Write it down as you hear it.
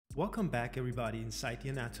Welcome back everybody inside the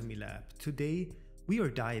Anatomy Lab. Today we are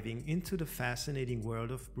diving into the fascinating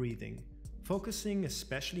world of breathing, focusing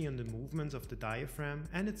especially on the movements of the diaphragm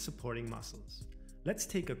and its supporting muscles. Let's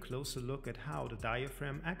take a closer look at how the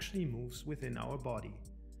diaphragm actually moves within our body.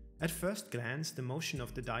 At first glance, the motion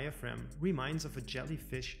of the diaphragm reminds of a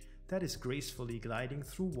jellyfish that is gracefully gliding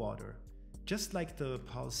through water. Just like the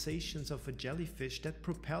pulsations of a jellyfish that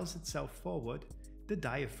propels itself forward, the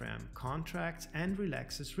diaphragm contracts and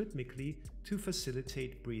relaxes rhythmically to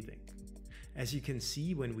facilitate breathing. As you can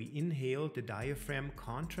see, when we inhale, the diaphragm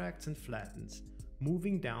contracts and flattens,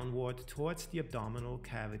 moving downward towards the abdominal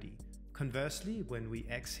cavity. Conversely, when we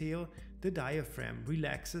exhale, the diaphragm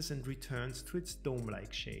relaxes and returns to its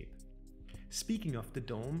dome-like shape. Speaking of the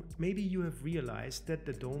dome, maybe you have realized that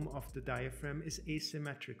the dome of the diaphragm is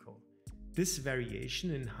asymmetrical. This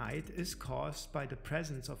variation in height is caused by the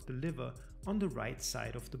presence of the liver on the right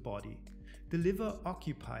side of the body. The liver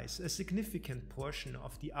occupies a significant portion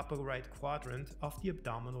of the upper right quadrant of the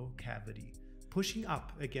abdominal cavity, pushing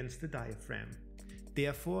up against the diaphragm.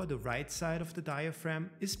 Therefore, the right side of the diaphragm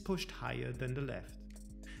is pushed higher than the left.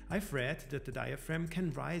 I've read that the diaphragm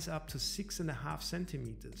can rise up to 6.5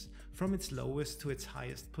 centimeters from its lowest to its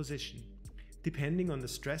highest position, depending on the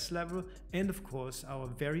stress level and of course our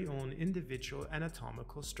very own individual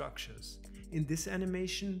anatomical structures. In this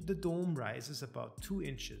animation, the dome rises about 2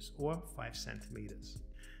 inches or 5 centimeters.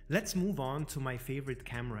 Let's move on to my favorite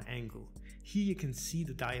camera angle. Here you can see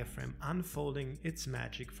the diaphragm unfolding its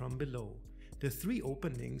magic from below. The 3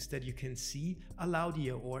 openings that you can see allow the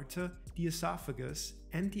aorta, the esophagus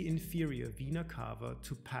and the inferior vena cava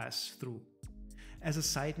to pass through. As a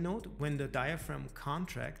side note, when the diaphragm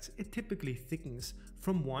contracts, it typically thickens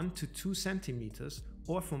from 1 to 2 centimeters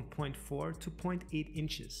or from 0.4 to 0.8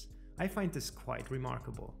 inches. I find this quite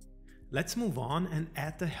remarkable. Let's move on and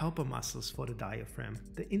add the helper muscles for the diaphragm,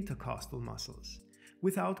 the intercostal muscles.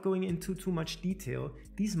 Without going into too much detail,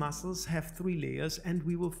 these muscles have 3 layers and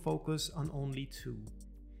we will focus on only 2.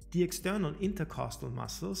 The external intercostal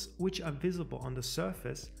muscles, which are visible on the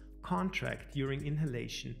surface, contract during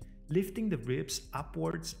inhalation, lifting the ribs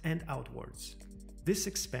upwards and outwards. This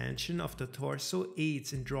expansion of the torso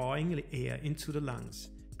aids in drawing the air into the lungs.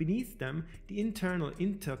 Beneath them, the internal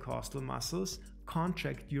intercostal muscles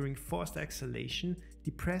contract during forced exhalation,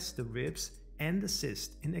 depress the ribs, and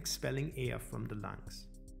assist in expelling air from the lungs.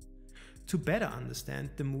 To better understand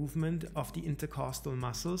the movement of the intercostal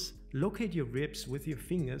muscles, locate your ribs with your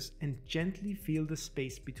fingers and gently feel the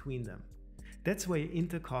space between them. That's where your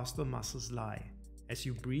intercostal muscles lie. As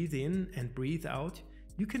you breathe in and breathe out,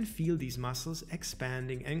 you can feel these muscles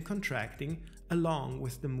expanding and contracting along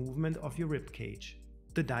with the movement of your rib cage.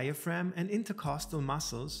 The diaphragm and intercostal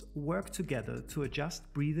muscles work together to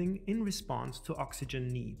adjust breathing in response to oxygen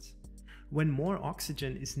needs. When more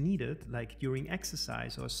oxygen is needed, like during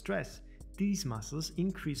exercise or stress, these muscles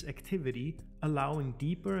increase activity, allowing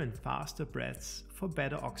deeper and faster breaths for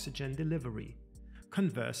better oxygen delivery.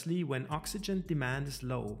 Conversely, when oxygen demand is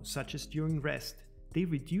low, such as during rest, they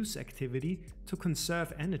reduce activity to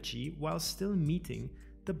conserve energy while still meeting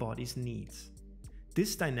the body's needs.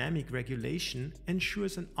 This dynamic regulation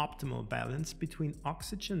ensures an optimal balance between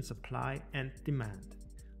oxygen supply and demand.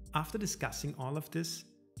 After discussing all of this,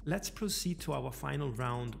 let's proceed to our final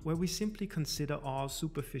round where we simply consider all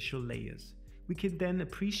superficial layers. We can then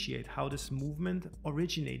appreciate how this movement,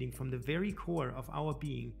 originating from the very core of our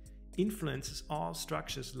being, influences all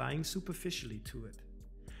structures lying superficially to it.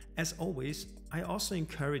 As always, I also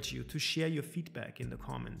encourage you to share your feedback in the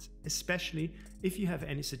comments, especially if you have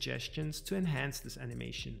any suggestions to enhance this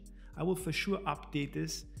animation. I will for sure update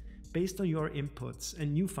this based on your inputs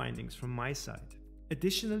and new findings from my side.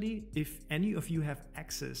 Additionally, if any of you have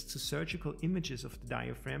access to surgical images of the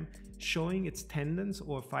diaphragm showing its tendons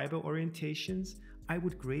or fiber orientations, I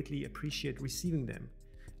would greatly appreciate receiving them.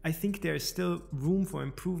 I think there is still room for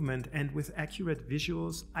improvement, and with accurate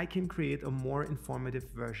visuals, I can create a more informative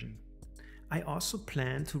version. I also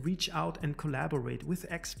plan to reach out and collaborate with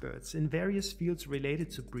experts in various fields related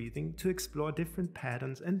to breathing to explore different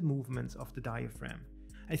patterns and movements of the diaphragm.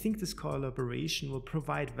 I think this collaboration will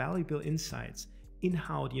provide valuable insights in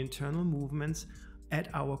how the internal movements at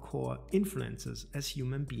our core influence us as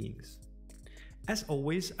human beings. As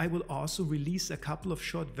always, I will also release a couple of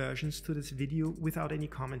short versions to this video without any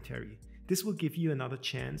commentary. This will give you another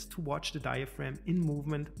chance to watch the diaphragm in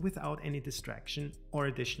movement without any distraction or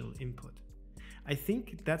additional input. I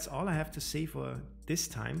think that's all I have to say for this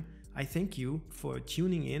time. I thank you for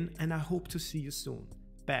tuning in and I hope to see you soon,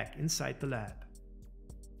 back inside the lab.